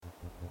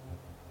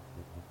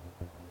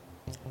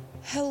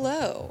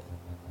Hello.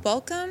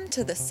 Welcome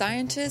to the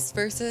Scientists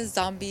vs.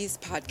 Zombies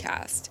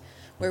podcast,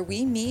 where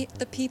we meet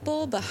the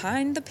people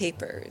behind the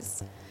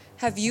papers.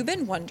 Have you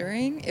been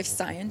wondering if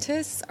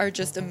scientists are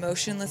just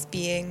emotionless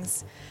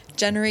beings,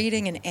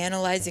 generating and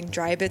analyzing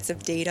dry bits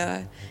of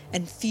data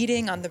and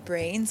feeding on the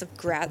brains of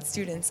grad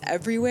students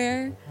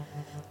everywhere?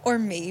 Or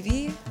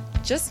maybe,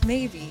 just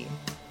maybe,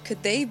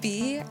 could they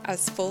be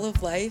as full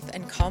of life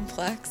and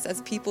complex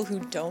as people who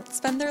don't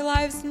spend their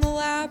lives in the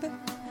lab?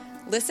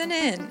 Listen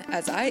in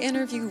as I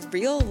interview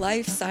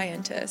real-life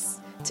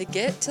scientists to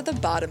get to the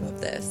bottom of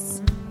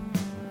this.